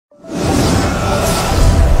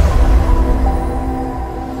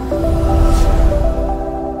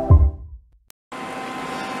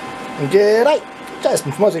G'day,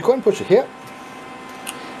 Jason from Aussie Coin Pusher here.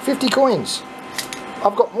 50 coins.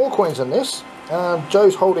 I've got more coins than this.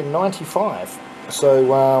 Joe's holding 95.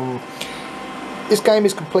 So this game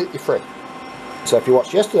is completely free. So if you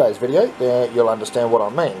watched yesterday's video, you'll understand what I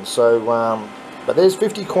mean. So, but there's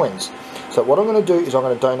 50 coins. So what I'm going to do is I'm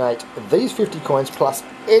going to donate these 50 coins plus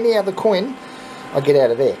any other coin I get out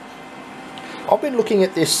of there. I've been looking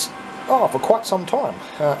at this for quite some time.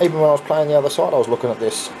 Even when I was playing the other side, I was looking at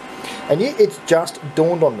this. And yet it's just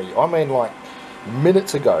dawned on me. I mean, like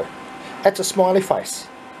minutes ago. That's a smiley face.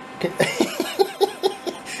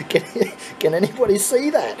 Can anybody see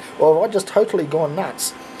that? Or have I just totally gone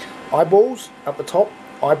nuts? Eyeballs up the top,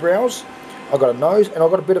 eyebrows. I've got a nose and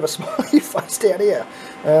I've got a bit of a smiley face down here.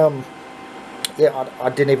 Yeah, I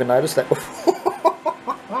didn't even notice that before.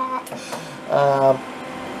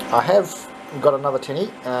 I have got another tinny.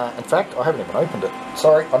 In fact, I haven't even opened it.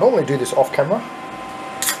 Sorry, I normally do this off camera.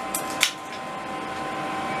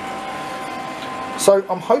 So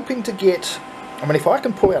I'm hoping to get, I mean, if I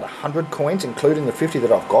can pull out 100 coins, including the 50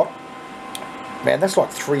 that I've got, man, that's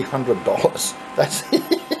like $300. That's,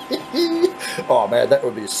 oh man, that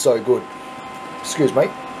would be so good. Excuse me.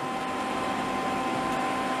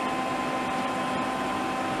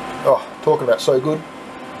 Oh, talking about so good.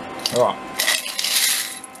 Alright.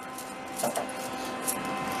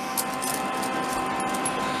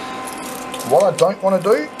 What I don't want to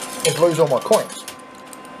do is lose all my coins.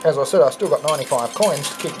 As I said, I've still got 95 coins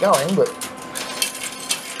to keep going, but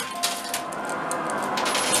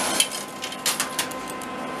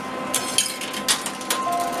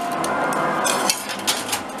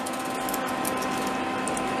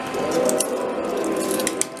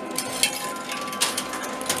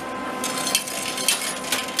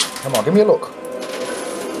come on, give me a look.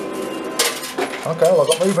 Okay, well, I've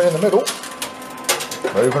got movement in the middle.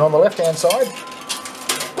 Moving on the left hand side.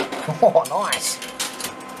 Oh, nice.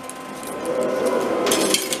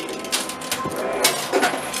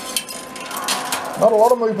 Not a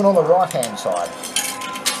lot of movement on the right hand side.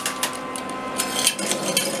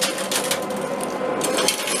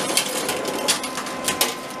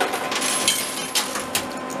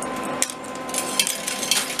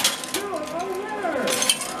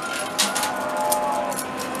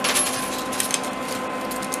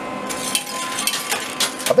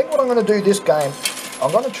 I think what I'm going to do this game,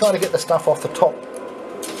 I'm going to try to get the stuff off the top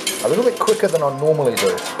a little bit quicker than I normally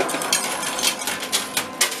do.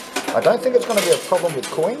 I don't think it's going to be a problem with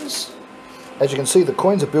coins. As you can see, the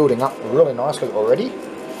coins are building up really nicely already.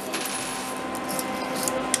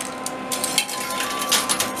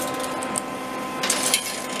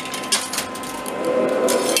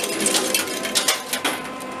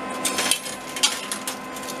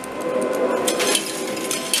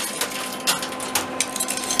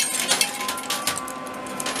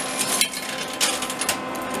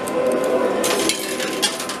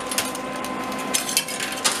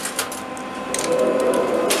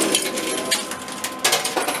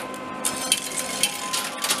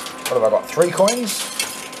 What have I got? 3 coins?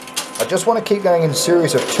 I just want to keep going in a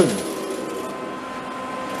series of 2.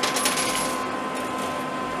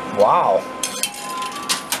 Wow.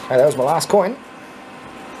 Okay, that was my last coin.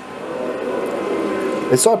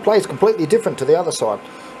 This side plays completely different to the other side.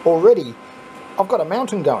 Already, I've got a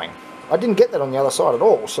mountain going. I didn't get that on the other side at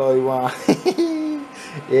all, so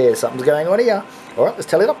yeah, something's going on here. Alright, let's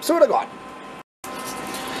tally it up, see what I got.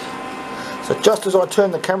 So just as I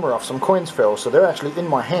turned the camera off, some coins fell, so they're actually in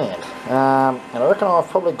my hand. And I reckon I've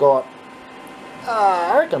probably got,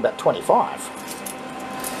 about 25.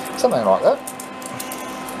 Something like that.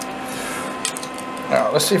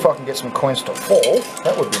 Now, let's see if I can get some coins to fall.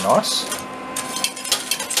 That would be nice.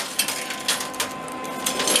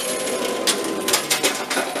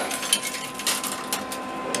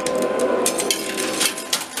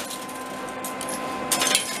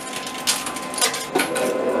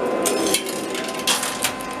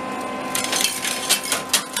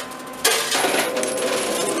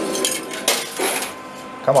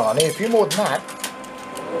 Come on, I need a few more than that.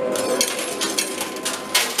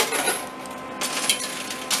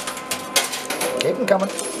 Keep them coming.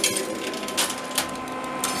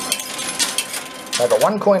 I've got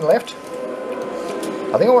 1 coin left.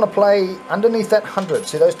 I think I want to play underneath that 100.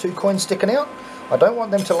 See those 2 coins sticking out? I don't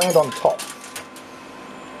want them to land on top.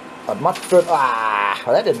 I'd much prefer...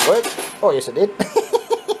 well, that didn't work. Oh, yes it did.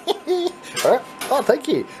 Alright. Oh, thank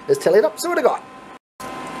you. Let's tally it up. See what I got.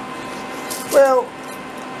 Well,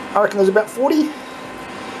 I reckon there's about 40.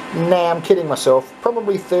 Nah, I'm kidding myself.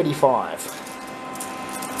 Probably 35.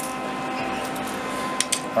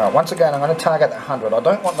 Alright, once again, I'm going to target that 100. I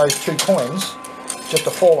don't want those 2 coins just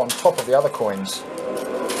to fall on top of the other coins.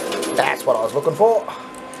 That's what I was looking for.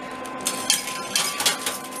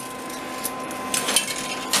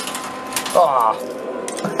 Ah.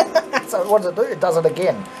 Oh. So what does it do? It does it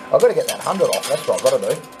again. I've got to get that 100 off. That's what I've got to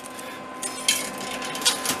do.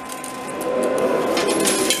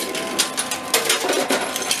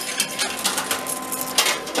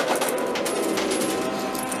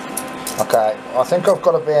 Okay, I think I've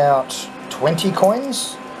got about 20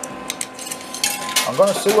 coins. I'm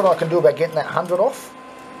going to see what I can do about getting that 100 off.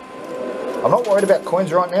 I'm not worried about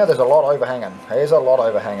coins right now. There's a lot overhanging. There's a lot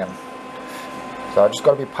overhanging. So I just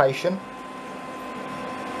got to be patient.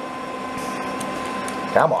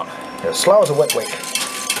 Come on. You're as slow as a wet week.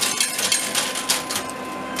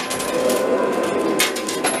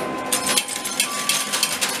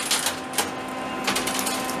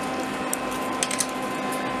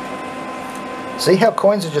 See how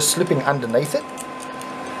coins are just slipping underneath it?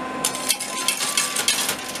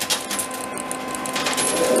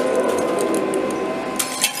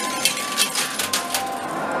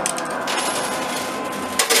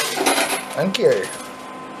 Thank you.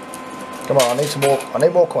 Come on, I need some more. I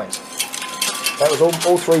need more coins. That was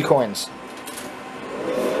all 3 coins.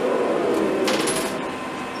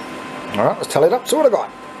 Alright, let's tally it up. See what I got.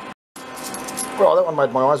 Well, that one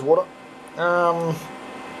made my eyes water.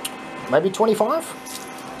 Maybe 25?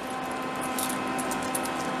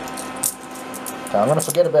 So I'm going to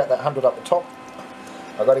forget about that 100 up the top.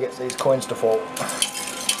 I've got to get these coins to fall.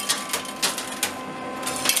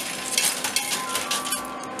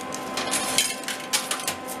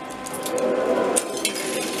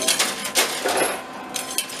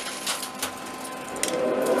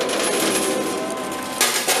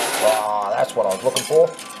 Oh, that's what I was looking for.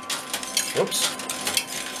 Oops.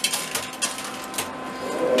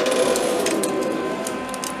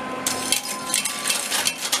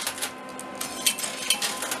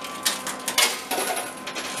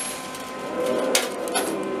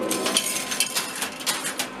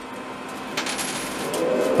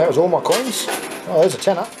 That was all my coins. Oh, there's a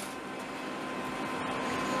tenner.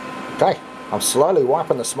 Okay, I'm slowly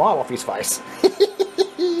wiping the smile off his face.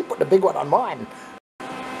 Put the big one on mine.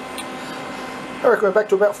 I reckon we're back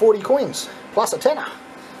to about 40 coins, plus a tenner.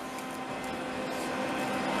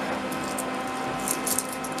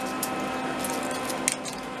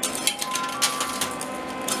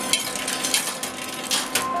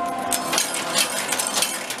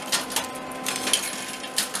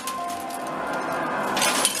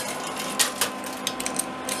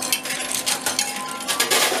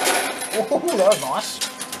 Oh, that was nice.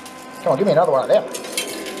 Come on, give me another one of them.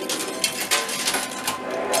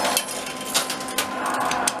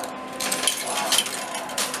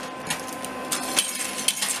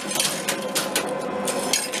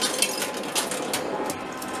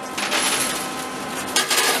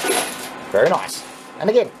 Very nice. And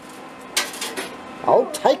again, I'll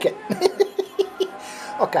take it.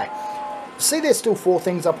 Okay. See, there's still 4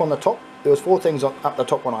 things up on the top. There was 4 things up the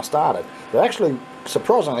top when I started. They're actually,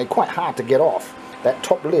 surprisingly, quite hard to get off. That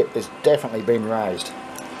top lip has definitely been raised.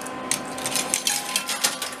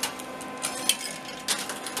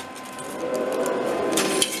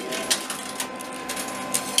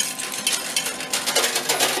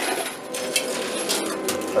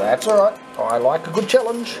 So that's alright. I like a good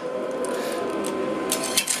challenge.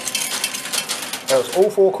 That was all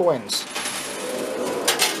 4 coins.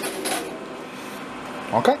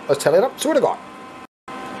 Okay, let's tally it up. See what I got.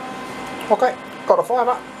 Okay, got a 5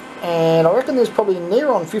 up. And I reckon there's probably near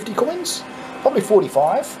on 50 coins. Probably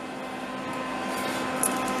 45.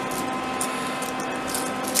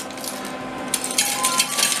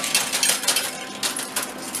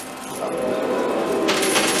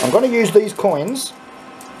 I'm going to use these coins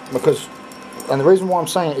because, and the reason why I'm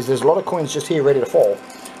saying it is there's a lot of coins just here ready to fall.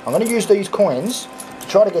 I'm going to use these coins to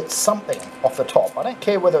try to get something off the top. I don't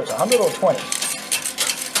care whether it's 100 or 20.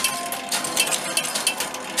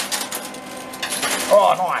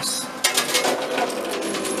 Oh, nice.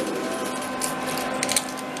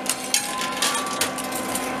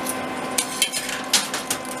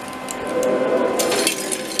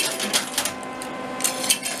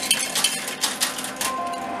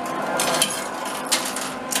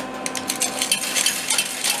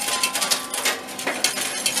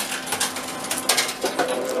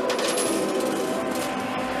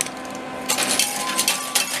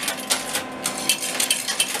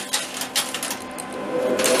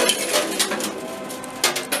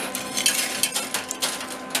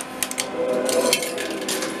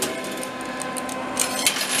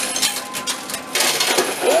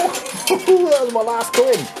 That was my last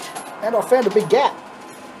coin, and I found a big gap.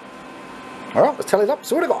 Alright, let's tally it up,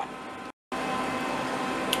 see what I got.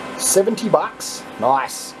 70 bucks,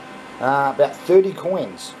 nice. About 30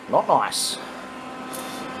 coins. Not nice.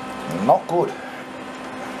 Not good.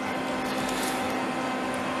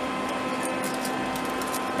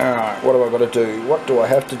 Alright, what do I got to do? What do I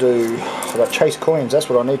have to do? I've got to chase coins. That's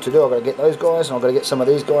what I need to do. I've got to get those guys, and I've got to get some of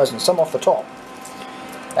these guys and some off the top.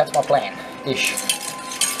 That's my plan. Ish.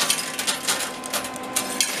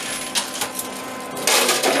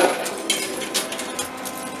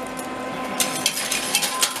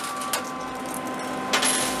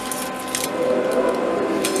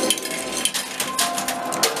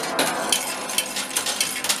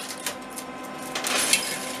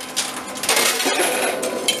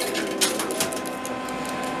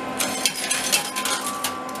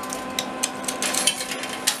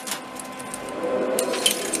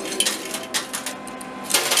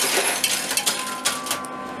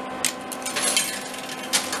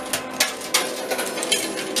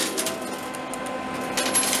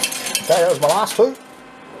 Okay, that was my last two.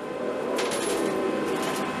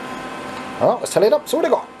 Alright, let's tally it up. So what I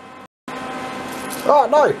got? Oh,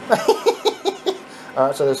 no!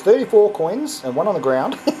 Alright, so there's 34 coins and one on the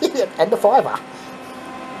ground and a fiver.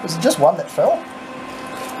 This is just one that fell.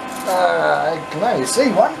 Can only see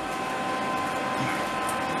one.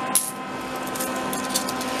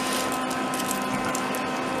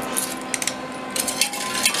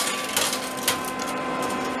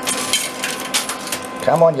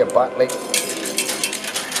 Come on, you buttlick.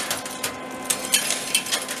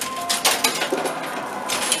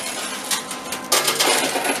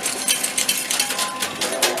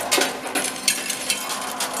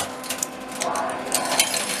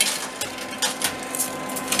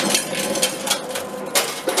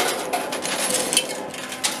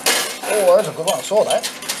 Oh, that's a good one. I saw that.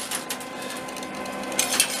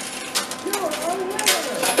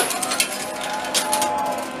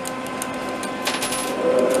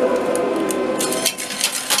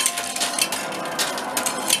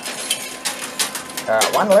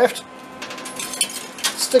 One left.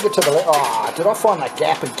 Stick it to the left. Oh, did I find that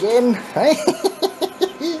gap again? Hey?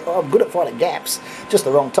 Oh, I'm good at finding gaps. Just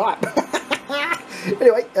the wrong type.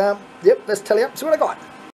 Anyway, yep, let's tally up. See what I got.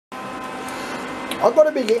 I've got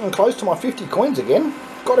to be getting close to my 50 coins again.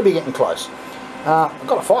 Got to be getting close. I've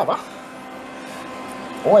got a fiver.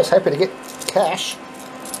 Always happy to get cash.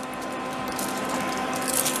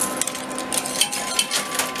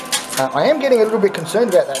 I am getting a little bit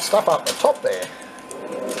concerned about that stuff up the top there.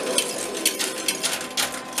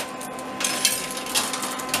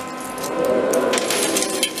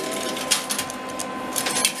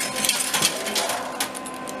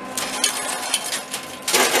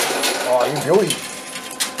 Oh, you beauty.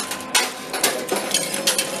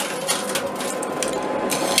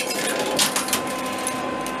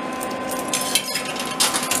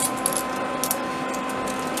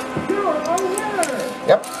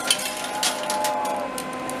 Yep.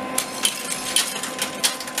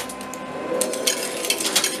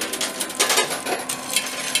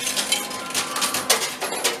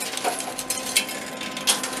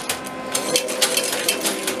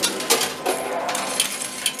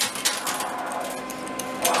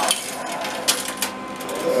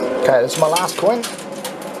 Okay, this is my last coin.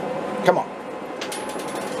 Come on.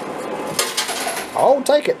 I'll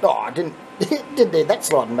take it. Oh, I didn't need that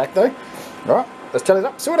sliding back though. Alright, let's tally it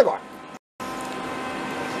up. See what I got.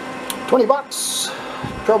 20 bucks.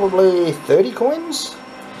 Probably 30 coins.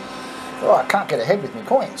 Oh, I can't get ahead with my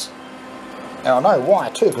coins. Now I know why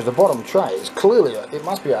too, because the bottom tray is clearly, it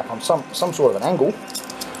must be up on some sort of an angle.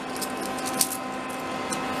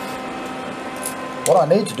 What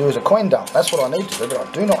I need to do is a coin dump. That's what I need to do, but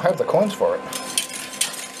I do not have the coins for it.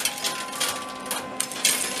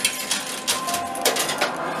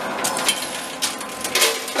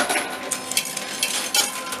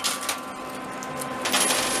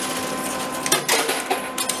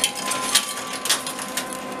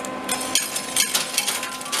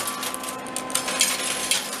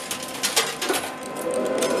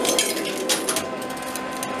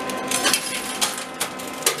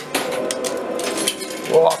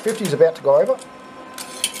 Well, 50 is about to go over.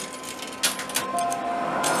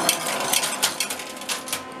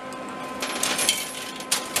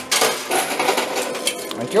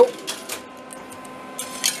 Thank you.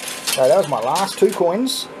 So that was my last two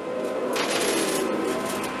coins.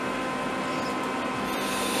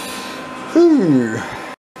 Whew.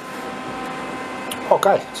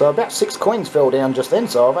 Okay, so about 6 coins fell down just then,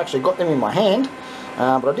 so I've actually got them in my hand,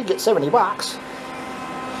 but I did get 70 bucks.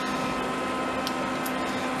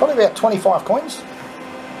 Probably about 25 coins.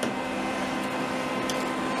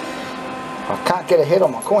 I can't get ahead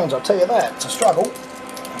on my coins, I'll tell you that. It's a struggle.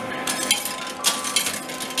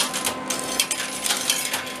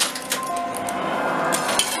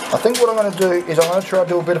 I think what I'm going to do is I'm going to try to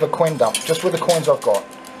do a bit of a coin dump just with the coins I've got.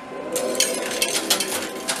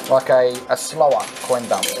 Like a slower coin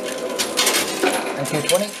dump. Thank you,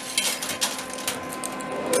 20.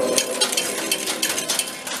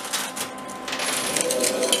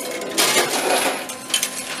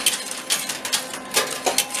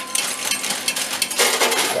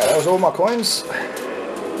 Okay, that was all my coins.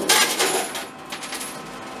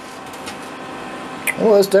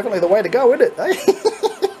 Well, that's definitely the way to go, isn't it? Eh?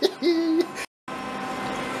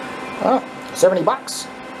 Oh, 70 bucks.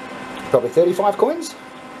 Probably 35 coins.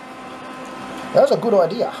 That was a good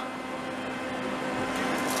idea.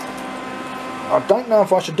 I don't know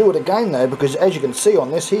if I should do it again though, because as you can see on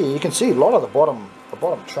this here, you can see a lot of the bottom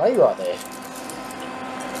tray right there.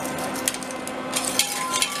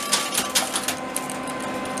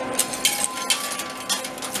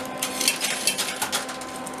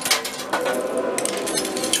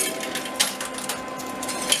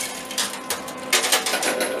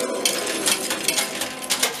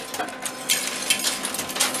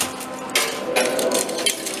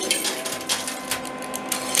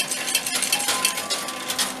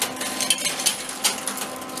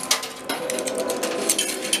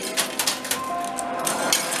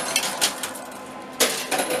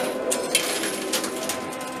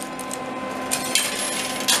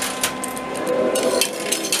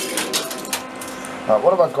 Right,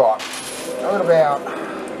 what have I got? I've got about,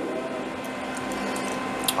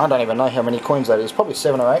 I don't even know how many coins that is, probably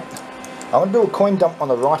 7 or 8. I'm going to do a coin dump on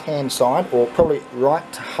the right hand side, or probably right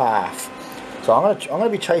to half. So I'm going to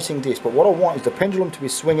be chasing this, but what I want is the pendulum to be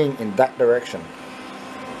swinging in that direction.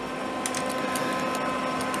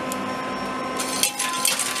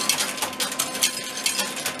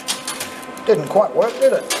 Didn't quite work,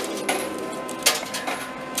 did it?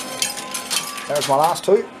 That was my last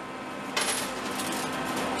two.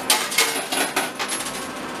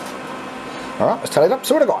 Alright, let's tally it up,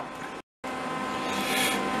 see what I got.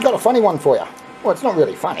 Got a funny one for you. Well, it's not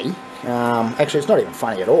really funny. Actually, it's not even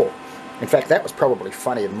funny at all. In fact, that was probably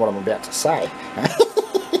funnier than what I'm about to say.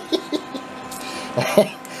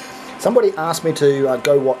 Somebody asked me to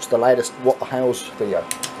go watch the latest What the Hell's video.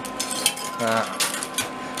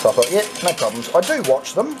 So I thought, yeah, no problems. I do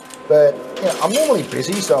watch them, but you know, I'm normally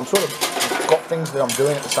busy, so I'm sort of got things that I'm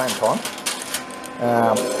doing at the same time.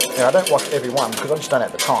 You know, I don't watch every one because I just don't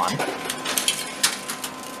have the time.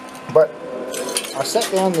 But I sat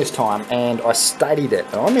down this time and I studied it.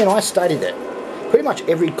 I mean, I studied it. Pretty much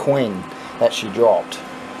every coin that she dropped.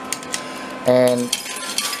 And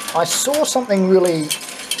I saw something really,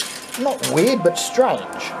 not weird, but strange.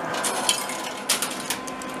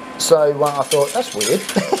 So I thought, that's weird.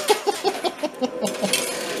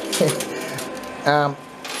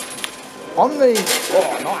 On the,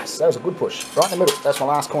 oh nice, that was a good push. Right in the middle, that's my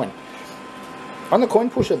last coin. On the coin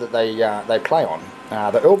pusher that they play on,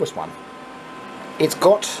 the Elvis one, it's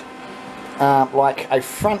got like a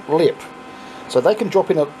front lip, so they can drop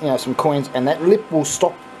in some coins, and that lip will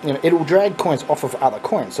stop. It'll drag coins off of other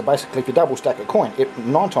coins. So basically, if you double stack a coin,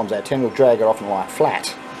 9 times out of 10 will drag it off and lie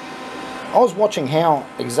flat. I was watching how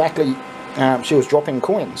exactly she was dropping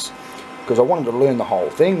coins because I wanted to learn the whole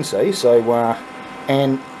thing. See, so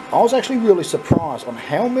and I was actually really surprised on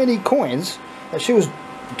how many coins that she was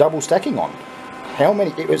double stacking on. How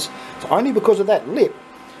many? It was only because of that lip.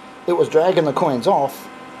 It was dragging the coins off.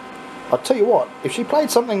 I'll tell you what, if she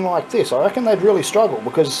played something like this, I reckon they'd really struggle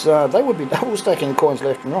because they would be double stacking coins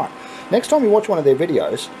left and right. Next time you watch one of their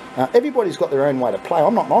videos, everybody's got their own way to play.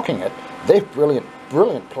 I'm not knocking it. They're brilliant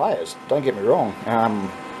players, don't get me wrong.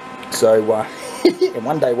 So and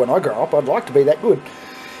one day when I grow up, I'd like to be that good.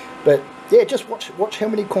 But yeah, just watch how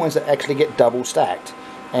many coins that actually get double stacked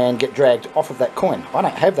and get dragged off of that coin. I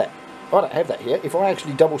don't have that. I don't have that here. If I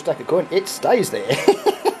actually double stack a coin, it stays there.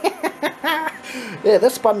 Yeah,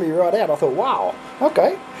 that spun me right out. I thought, wow,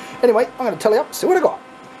 okay. Anyway, I'm going to tally up, see what I got.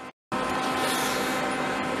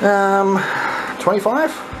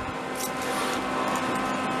 25.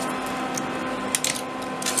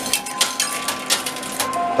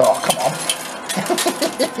 Oh, come on.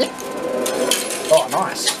 Oh,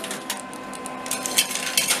 nice.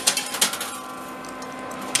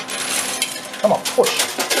 Come on, push.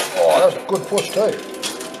 Oh, that was a good push too.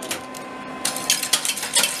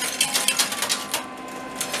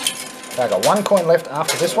 Okay, I got one coin left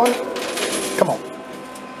after this one. Come on.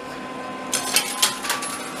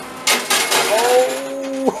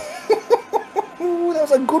 Oh, that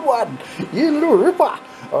was a good one. You little ripper.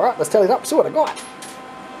 Alright, let's tally it up, see what I got.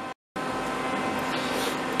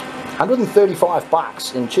 135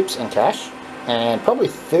 bucks in chips and cash, and probably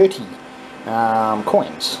 30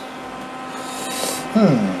 coins.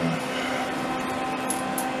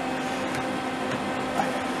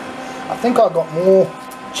 think I got more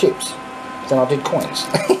chips than I did coins.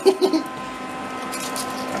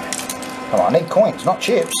 Well, I need coins, not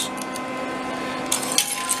chips.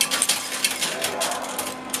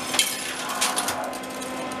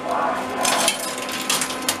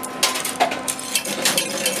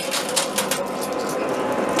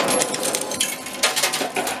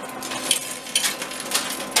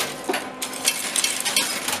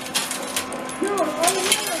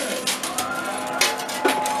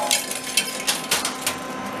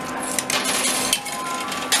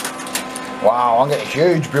 Wow, I'm getting a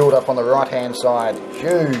huge build up on the right hand side.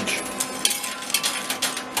 Huge.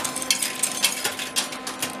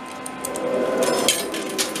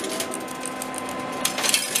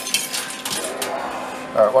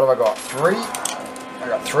 Alright, what have I got? 3? I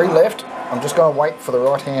got 3 left. I'm just going to wait for the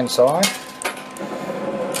right hand side.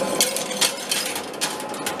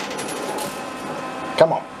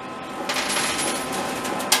 Come on.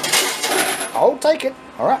 I'll take it.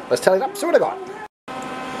 Alright, let's tally it up. See what I got.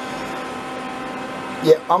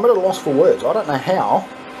 Yeah, I'm at a loss for words. I don't know how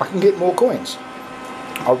I can get more coins.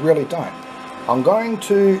 I really don't. I'm going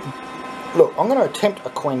to attempt a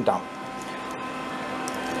coin dump.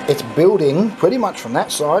 It's building pretty much from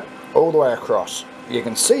that side all the way across. You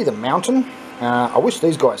can see the mountain. I wish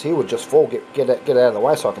these guys here would just fall, get out of the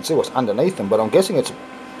way so I can see what's underneath them, but I'm guessing it's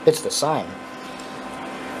the same.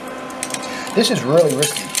 This is really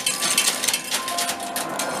risky.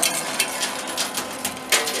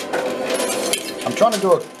 I'm trying to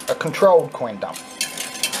do a controlled coin dump.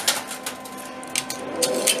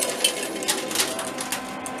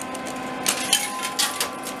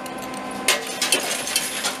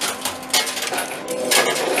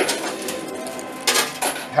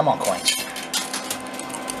 Come on, coins.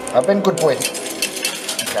 I've been good boy.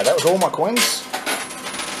 Okay, that was all my coins.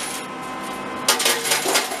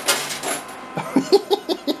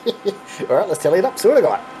 Alright, let's tally it up, see what I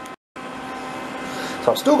got.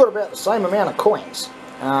 So I've still got about the same amount of coins.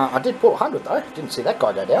 I did pull 100 though, didn't see that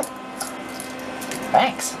guy go down.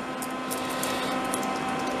 Thanks.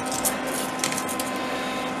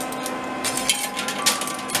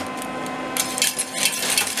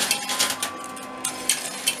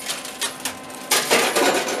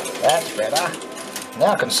 That's better.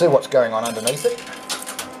 Now I can see what's going on underneath it.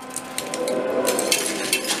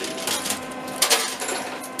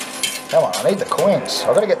 Come on, I need the coins.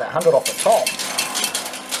 I've got to get that 100 off the top.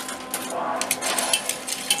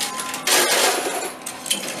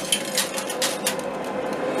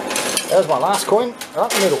 There's my last coin,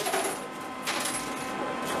 right in the middle.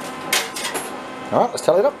 Alright, let's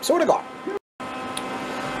tally it up, see what I got.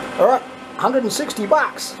 Alright, 160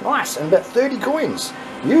 bucks. Nice, and about 30 coins.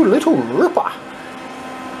 You little ripper.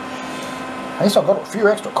 At least I've got a few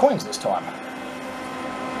extra coins this time.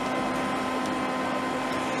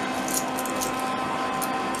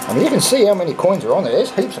 I mean, you can see how many coins are on there.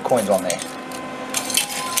 There's heaps of coins on there.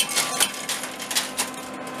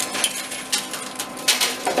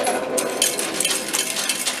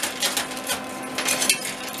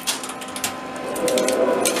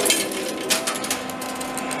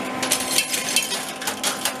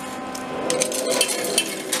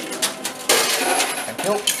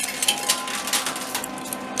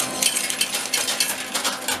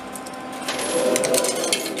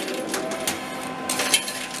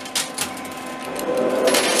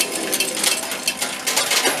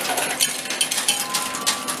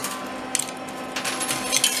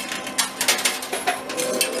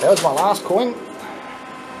 There's my last coin.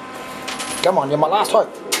 Come on, you're my last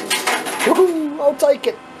hope. Woohoo! I'll take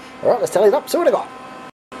it. Alright, let's tally it up, see what I got.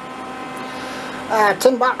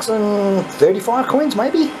 10 bucks and 35 coins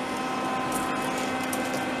maybe.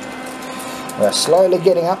 We're slowly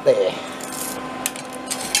getting up there.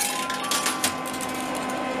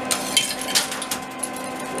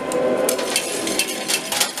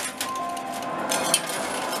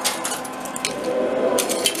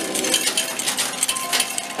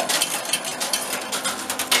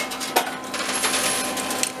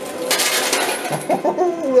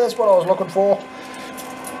 That's what I was looking for.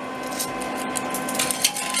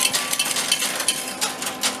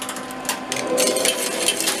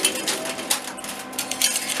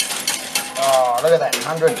 Oh, look at that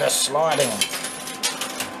 100 just sliding.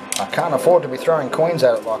 I can't afford to be throwing coins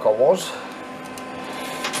at it like I was.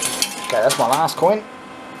 Okay, that's my last coin.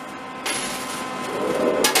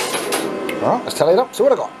 Alright, let's tally it up, see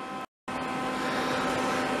what I got.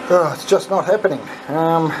 Oh, it's just not happening.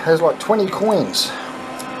 There's like 20 coins.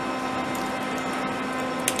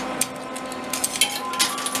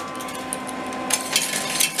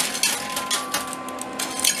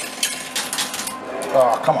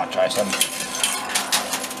 Oh, come on, Jason.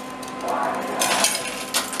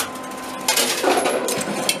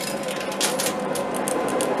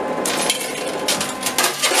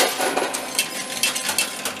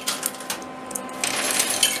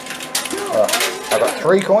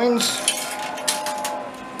 3 coins.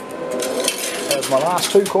 There's my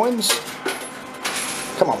last 2 coins.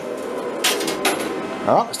 Come on.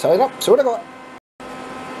 Alright, let's tally it up. See what I got.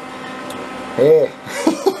 Yeah.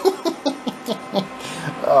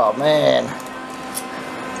 Oh man.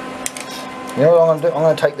 You know what I'm going to do? I'm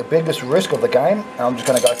going to take the biggest risk of the game, and I'm just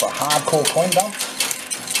going to go for a hardcore coin dump.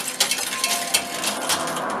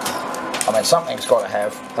 I mean, something's got to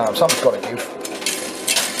have, something's got to give.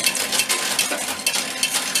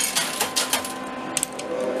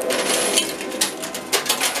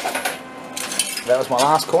 That was my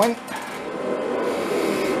last coin.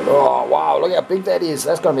 Oh wow, look how big that is.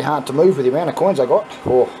 That's going to be hard to move with the amount of coins I got,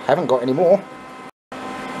 or haven't got any more.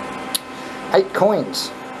 8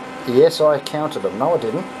 coins. Yes, I counted them. No, I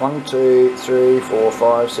didn't. 1, 2, 3, 4,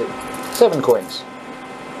 5, 6, 7 coins.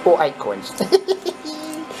 Or 8 coins.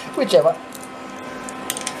 Whichever.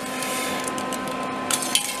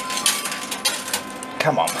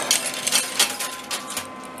 Come on.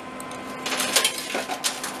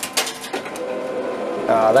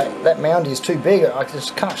 That mound is too big. I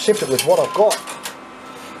just can't shift it with what I've got.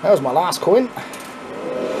 That was my last coin.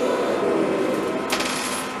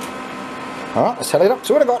 Alright, let's tally it up.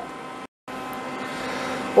 See what I got.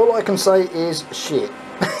 All I can say is shit.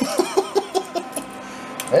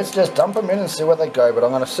 Let's just dump them in and see where they go. But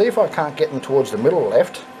I'm going to see if I can't get them towards the middle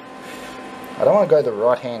left. I don't want to go the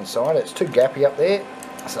right hand side. It's too gappy up there.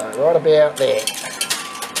 So right about there.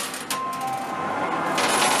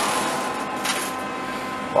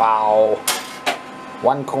 Wow.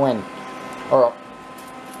 1 coin. Alright.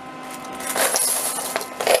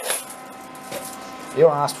 You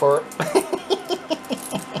asked for it.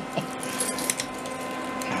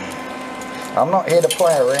 I'm not here to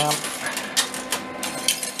play around.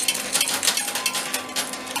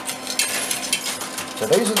 So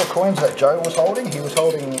these are the coins that Joe was holding. He was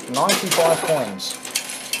holding 95 coins.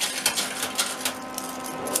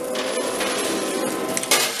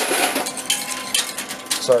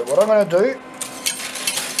 So what I'm going to do,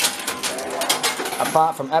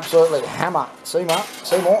 apart from absolutely hammer Seymour,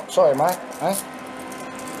 sorry mate, I'm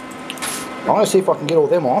going to see if I can get all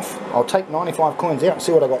them off. I'll take 95 coins out and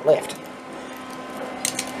see what I got left.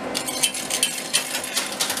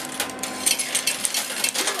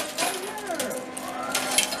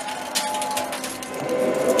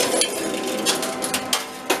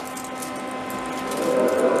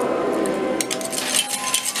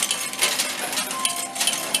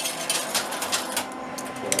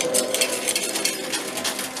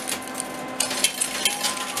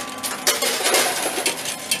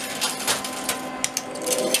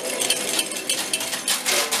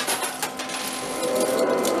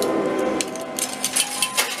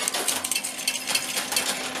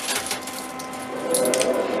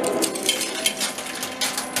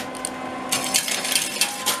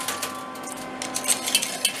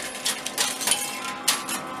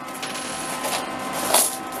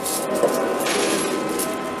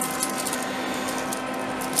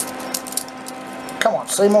 Come on,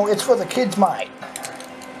 Seymour, it's for the kids, mate.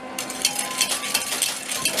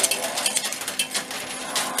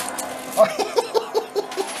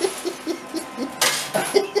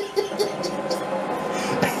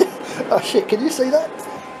 Oh shit, can you see that?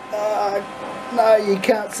 No, you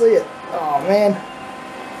can't see it. Oh man.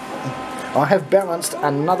 I have balanced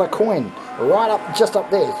another coin right up, just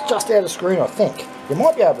up there. It's just out of screen, I think. You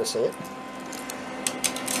might be able to see it.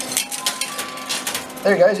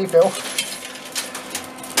 There he goes, he fell.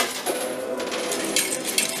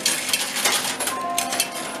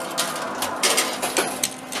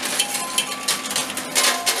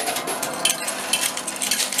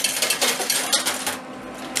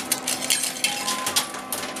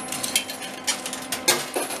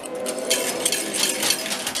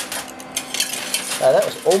 That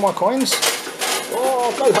was all my coins.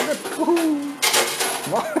 Oh, go 100!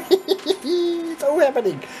 It's all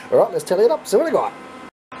happening. Alright, let's tally it up. See what I got.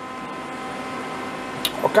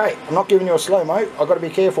 Okay, I'm not giving you a slow-mo. I've got to be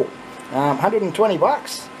careful. 120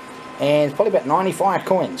 bucks. And it's probably about 95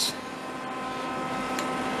 coins.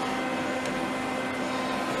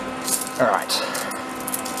 Alright.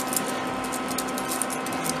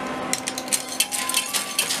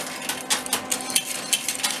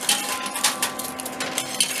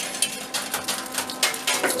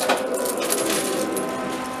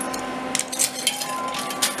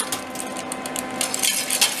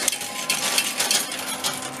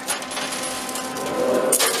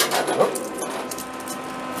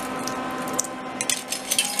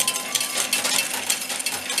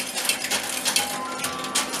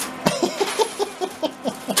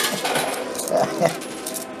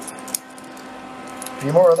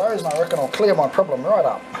 few more of those and I reckon I'll clear my problem right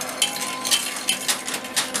up.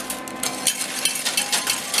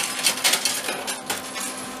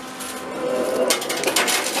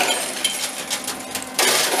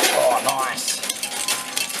 Oh, nice.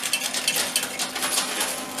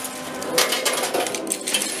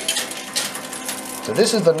 So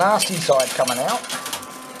this is the nasty side coming out.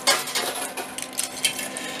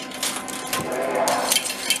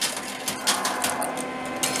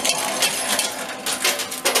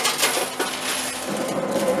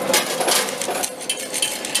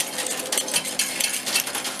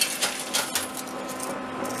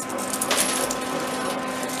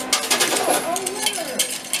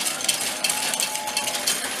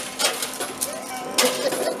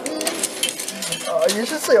 Oh, you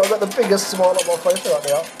should see I've got the biggest smile on my face right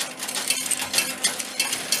now.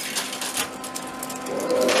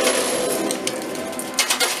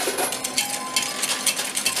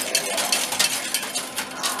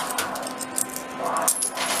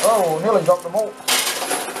 Oh, nearly dropped them all.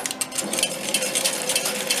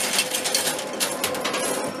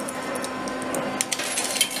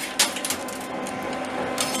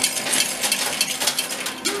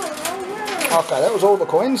 Okay, that was all the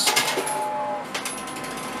coins.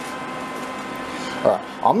 Alright,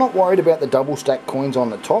 I'm not worried about the double stack coins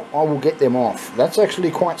on the top. I will get them off. That's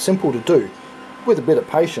actually quite simple to do with a bit of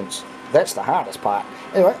patience. That's the hardest part.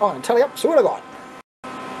 Anyway, I'm going to tally up. So what I got?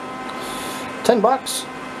 $10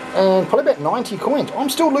 and probably about 90 coins. I'm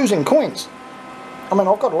still losing coins. I mean,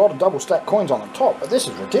 I've got a lot of double stack coins on the top, but this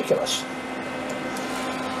is ridiculous.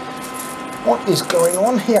 What is going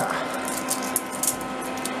on here?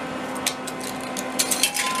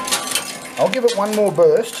 I'll give it one more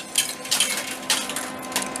burst.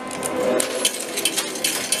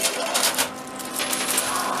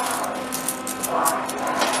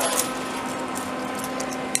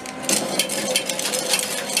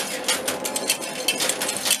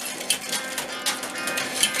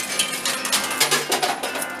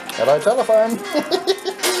 Hello telephone.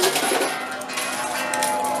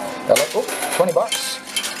 Hello, oh, $20.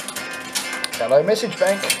 Hello message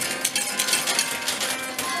bank.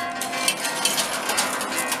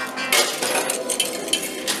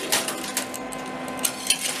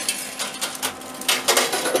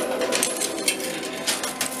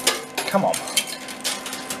 Come on.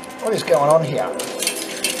 What is going on here?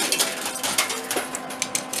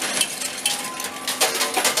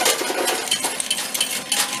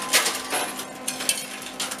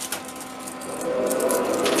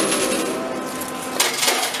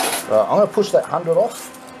 Right, I'm going to push that 100 off.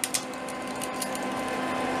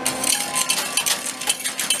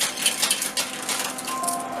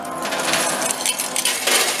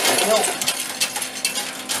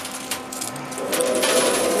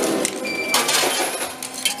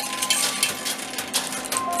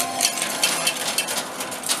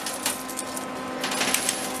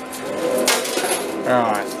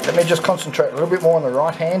 Alright, let me just concentrate a little bit more on the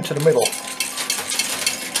right hand to the middle.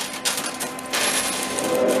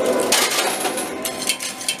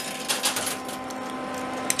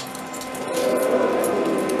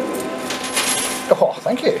 Oh,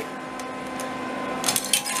 thank you.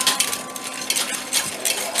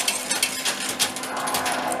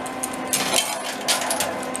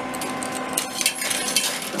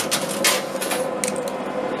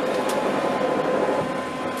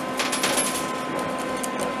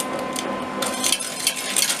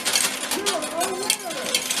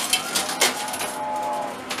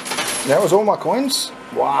 That was all my coins.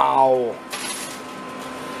 Wow.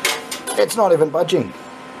 It's not even budging.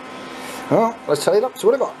 Well, let's tally it up. So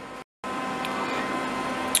what I got?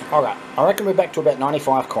 Alright, I reckon we're back to about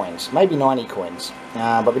 95 coins. Maybe 90 coins.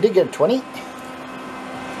 But we did get a 20.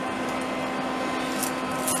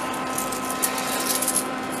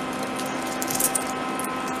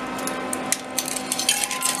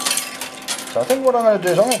 So I think what I'm going to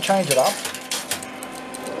do is I'm going to change it up.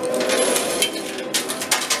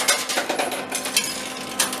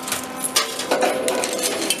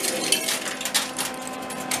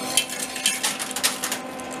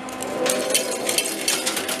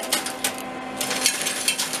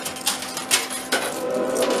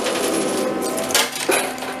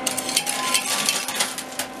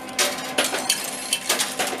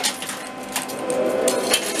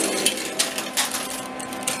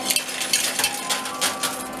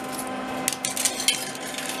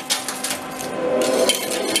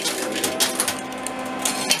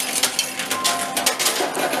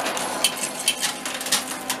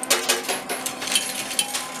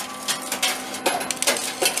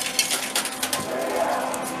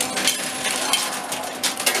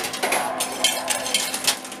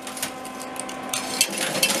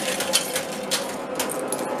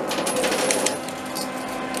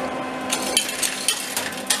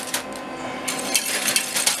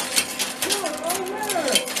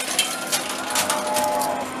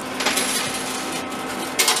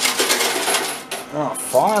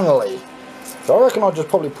 reckon I'll just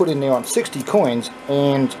probably put in there on 60 coins,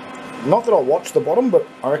 and not that I'll watch the bottom, but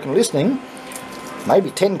I reckon listening,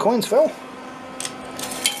 maybe 10 coins fell.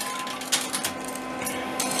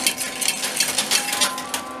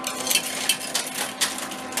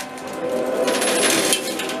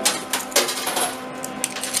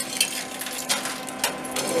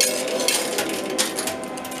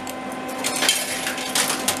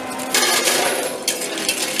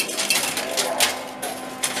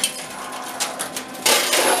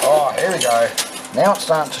 Oh, here we go. Now it's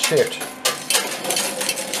starting to shift.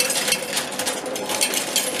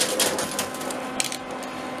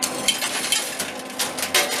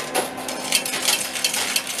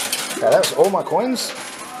 Okay, that's all my coins.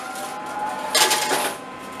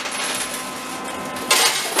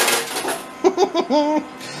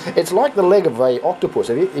 It's like the leg of a octopus.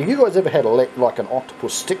 Have you guys ever had a leg like an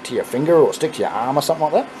octopus stick to your finger or stick to your arm or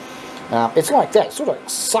something like that? It's like that, sort of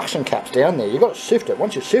suction caps down there. You've got to shift it.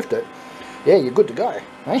 Once you shift it, yeah, you're good to go.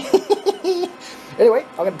 Eh? Anyway,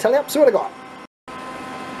 I'm going to tell you, see what I got.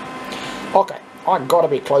 Okay, I've got to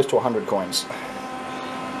be close to 100 coins.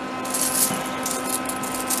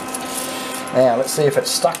 Now, let's see if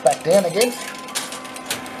it's stuck back down again,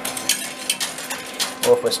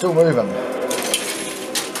 or if we're still moving.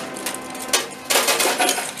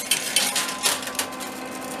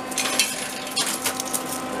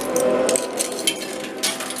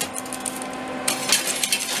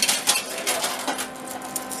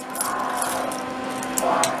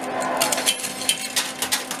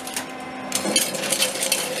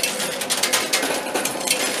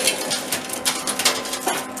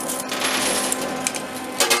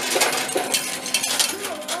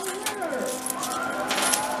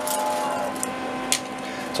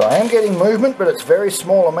 So I am getting movement, but it's a very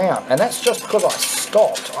small amount, and that's just because I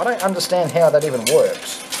stopped. I don't understand how that even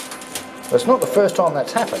works. But it's not the first time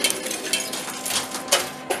that's happened.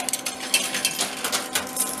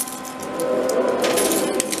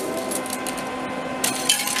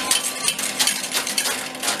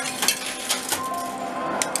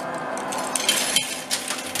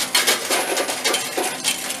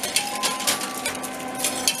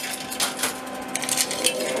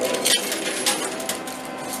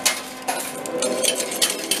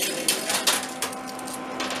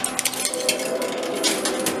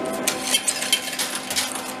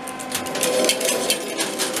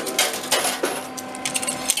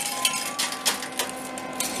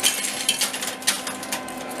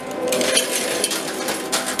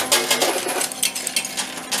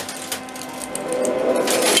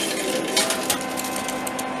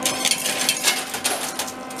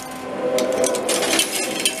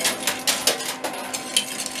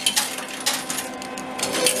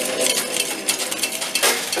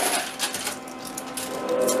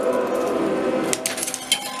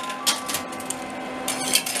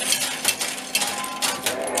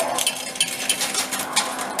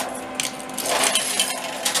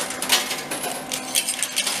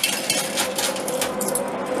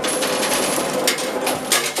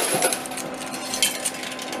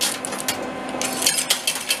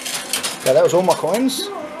 Okay, that was all my coins.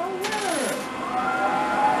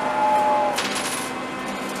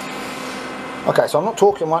 Okay, so I'm not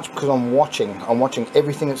talking much because I'm watching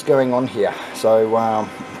everything that's going on here. So,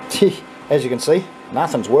 as you can see,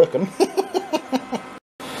 nothing's working.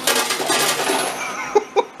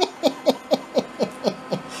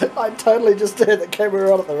 I totally just turned the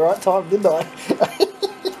camera on at the right time, didn't I?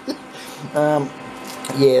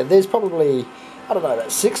 Yeah, there's probably, I don't know,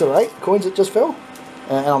 about 6 or 8 coins that just fell.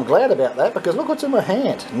 And I'm glad about that, because look what's in my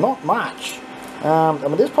hand. Not much. I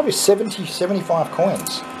mean, there's probably 70, 75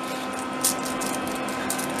 coins.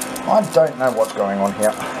 I don't know what's going on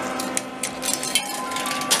here.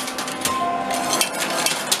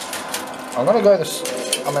 I'm going to go this,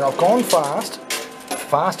 I mean, I've gone fast.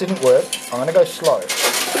 Fast didn't work. I'm going to go slow.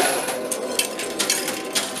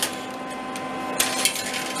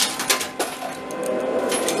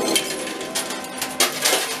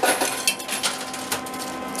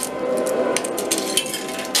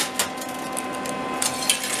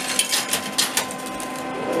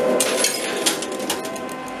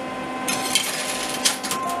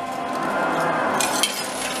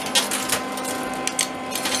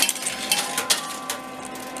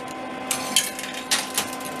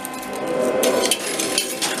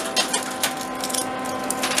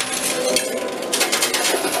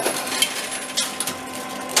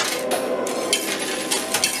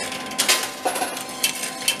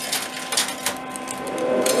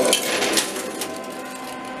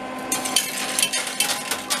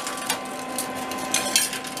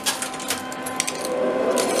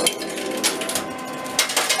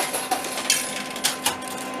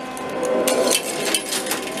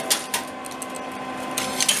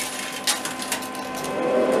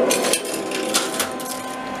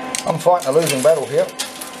 fighting a losing battle here.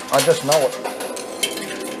 I just know it.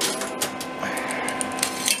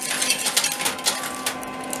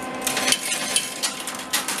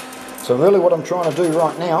 So really what I'm trying to do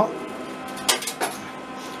right now,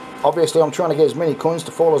 obviously I'm trying to get as many coins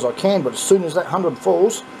to fall as I can, but as soon as that 100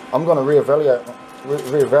 falls, I'm going to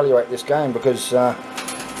reevaluate this game, because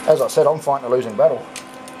as I said, I'm fighting a losing battle.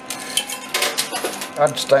 I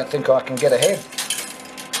just don't think I can get ahead.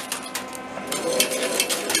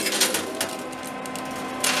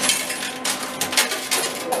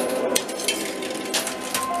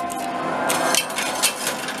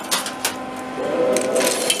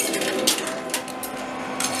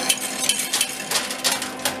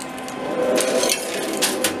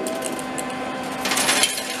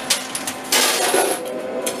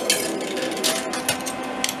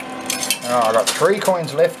 Oh, I've got 3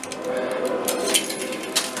 coins left.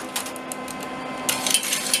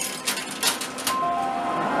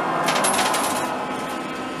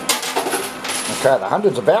 Okay, the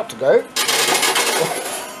 100's about to go.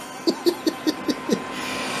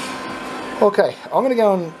 Okay, I'm going to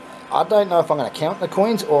go and, I don't know if I'm going to count the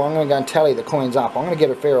coins or I'm going to go and tally the coins up. I'm going to get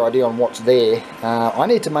a fair idea on what's there. I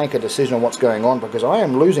need to make a decision on what's going on, because I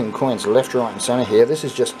am losing coins left, right and centre here. This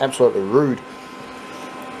is just absolutely rude.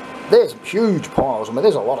 There's huge piles. I mean,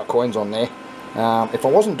 there's a lot of coins on there. If I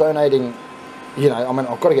wasn't donating, you know, I mean,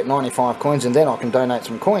 I've got to get 95 coins and then I can donate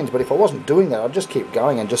some coins. But if I wasn't doing that, I'd just keep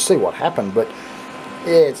going and just see what happened. But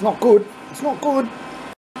yeah, it's not good. It's not good.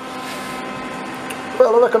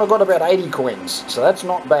 Well, I reckon I got about 80 coins, so that's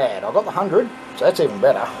not bad. I got the 100, so that's even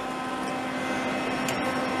better.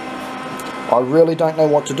 I really don't know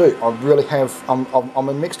what to do. I really have, I'm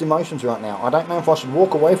in mixed emotions right now. I don't know if I should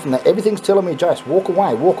walk away from that. Everything's telling me, Jace, walk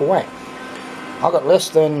away, walk away. I got less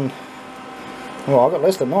than, well, I got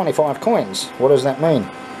less than 95 coins. What does that mean?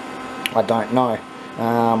 I don't know.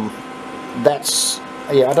 That's,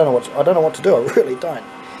 yeah, I don't know what to do. I really don't.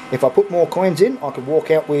 If I put more coins in, I could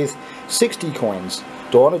walk out with 60 coins.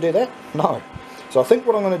 Do I want to do that? No. So I think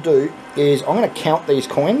what I'm going to do is I'm going to count these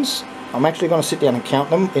coins. I'm actually going to sit down and count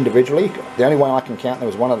them individually. The only way I can count them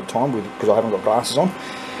is one at a time, because I haven't got glasses on.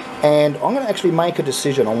 And I'm going to actually make a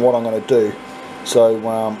decision on what I'm going to do. So,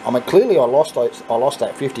 I mean, clearly I lost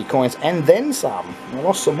that 50 coins and then some. I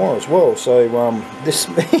lost some more as well. So, this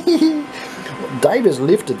Dave has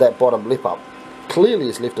lifted that bottom lip up. Clearly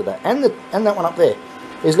he's lifted that, and that one up there.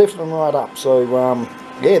 He's lifted them right up. So,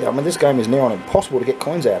 yeah, I mean, this game is now impossible to get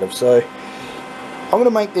coins out of. So, I'm going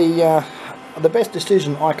to make the best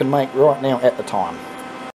decision I can make right now at the time.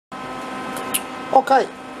 Okay.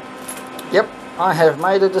 Yep, I have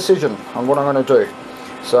made a decision on what I'm going to do.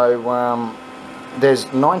 So, there's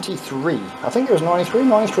 93. I think there was 93?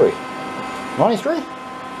 93? 93?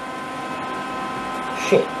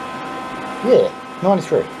 Shit. Yeah,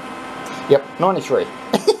 93. Yep, 93.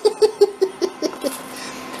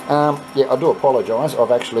 Yeah, I do apologise.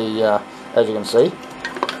 I've actually, as you can see,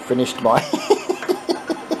 finished my...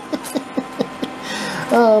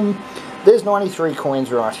 there's 93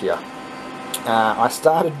 coins right here. I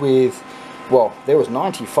started with, well, there was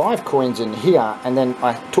 95 coins in here, and then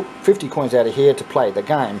I took 50 coins out of here to play the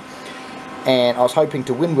game, and I was hoping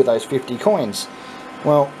to win with those 50 coins.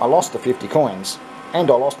 Well, I lost the 50 coins,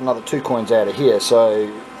 and I lost another 2 coins out of here,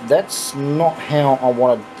 so that's not how I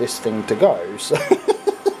wanted this thing to go.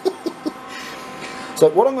 So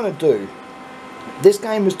what I'm going to do, this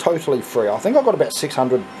game is totally free. I think I got about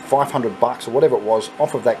 600, 500 bucks or whatever it was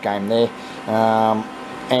off of that game there.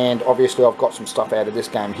 And obviously I've got some stuff out of this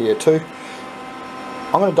game here too.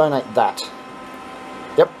 I'm going to donate that.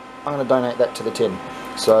 Yep, I'm going to donate that to the tin.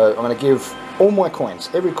 So I'm going to give all my coins,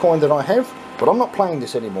 every coin that I have, but I'm not playing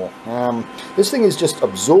this anymore. This thing is just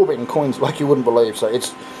absorbing coins like you wouldn't believe. So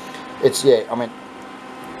it's yeah, I mean,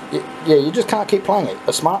 yeah, you just can't keep playing it.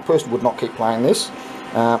 A smart person would not keep playing this.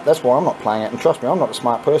 That's why I'm not playing it, and trust me, I'm not a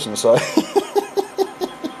smart person, so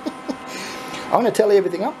I'm going to tally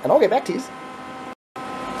everything up and I'll get back to you.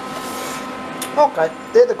 Okay,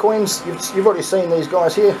 they're the coins. You've already seen these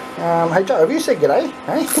guys here. Hey Joe, have you said g'day?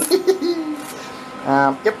 Hey?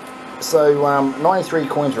 Yep, so 93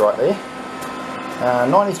 coins right there.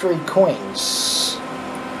 93 coins,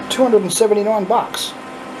 279 bucks.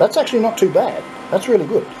 That's actually not too bad. That's really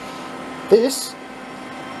good. This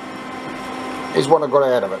is what I got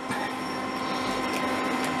out of it.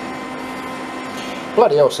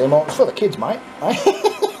 Bloody hell, Sam, it's for the kids, mate.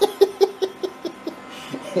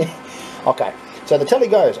 Okay, so the tally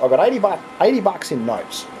goes, I got 80 bucks in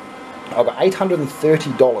notes. I got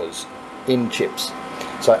 $830 in chips.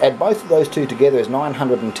 So add both of those two together is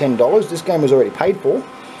 $910. This game was already paid for.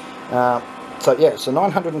 So yeah, so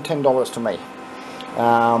 $910 to me.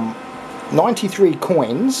 93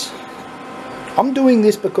 coins. I'm doing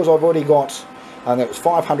this because I've already got, I think it was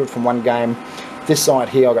 500 from one game. This side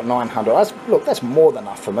here I got 900. Look, that's more than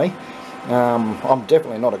enough for me. I'm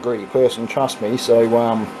definitely not a greedy person, trust me. So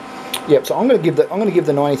yep. So I'm going to give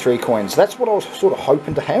the 93 coins. That's what I was sort of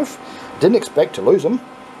hoping to have. Didn't expect to lose them.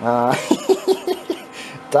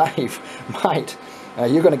 Dave, mate,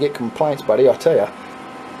 you're going to get complaints, buddy, I tell you.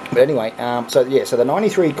 But anyway, so yeah, so the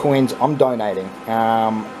 93 coins I'm donating.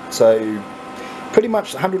 So pretty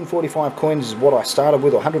much 145 coins is what I started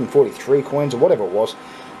with, or 143 coins, or whatever it was,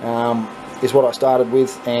 is what I started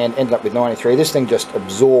with, and ended up with 93. This thing just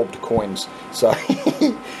absorbed coins. So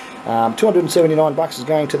 279 bucks is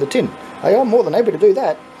going to the tin. Hey, I'm more than happy to do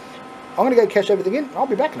that. I'm going to go cash everything in. I'll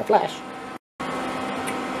be back in a flash.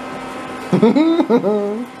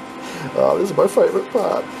 Oh, this is my favourite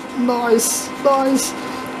part. Nice, nice.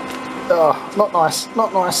 Oh, not nice,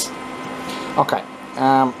 not nice. Okay,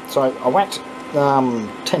 so I whacked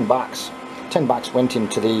 10 bucks. 10 bucks went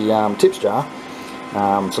into the tips jar.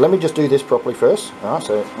 So let me just do this properly first. Alright,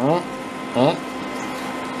 so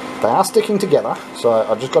they are sticking together, so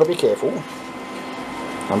I've just got to be careful.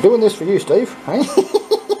 I'm doing this for you, Steve. Hey?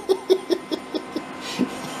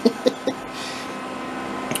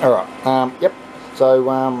 Alright, yep. So,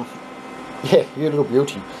 yeah, you little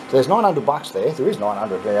beauty. So there's 900 bucks there. There is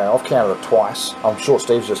 900 there. I've counted it twice. I'm sure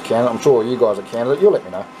Steve's just counted it. I'm sure you guys have counted it. You'll let me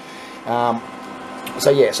know. So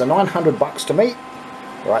yeah, so 900 bucks to me.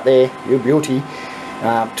 Right there, you beauty.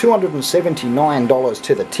 $279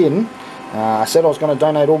 to the tin. I said I was going to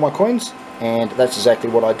donate all my coins, and that's exactly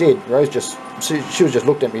what I did. Rose just, she was just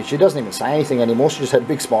looked at me. She doesn't even say anything anymore. She just had a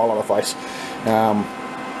big smile on her face. Yeah,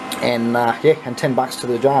 and 10 bucks to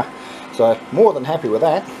the jar. So more than happy with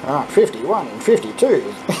that. Alright, 51 and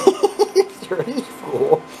 52. 3,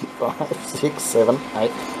 4, 5, 6, 7,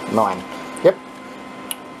 8, 9. Yep.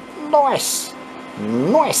 Nice.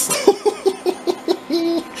 Nice.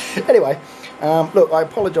 Anyway, look, I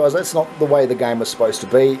apologise, that's not the way the game was supposed to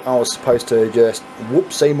be. I was supposed to just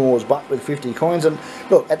whoop Seymour's butt with 50 coins, and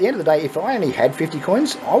look, at the end of the day, if I only had 50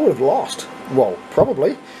 coins, I would have lost. Well,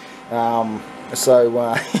 probably.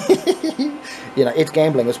 You know, it's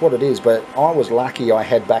gambling, it's what it is, but I was lucky I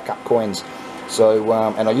had backup coins. So,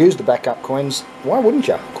 and I used the backup coins. Why wouldn't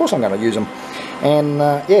you? Of course I'm going to use them. And,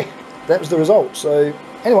 yeah, that was the result. So,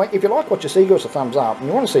 anyway, if you like what you see, give us a thumbs up. And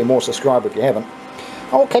you want to see more, subscribe if you haven't.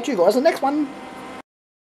 I'll catch you guys in the next one.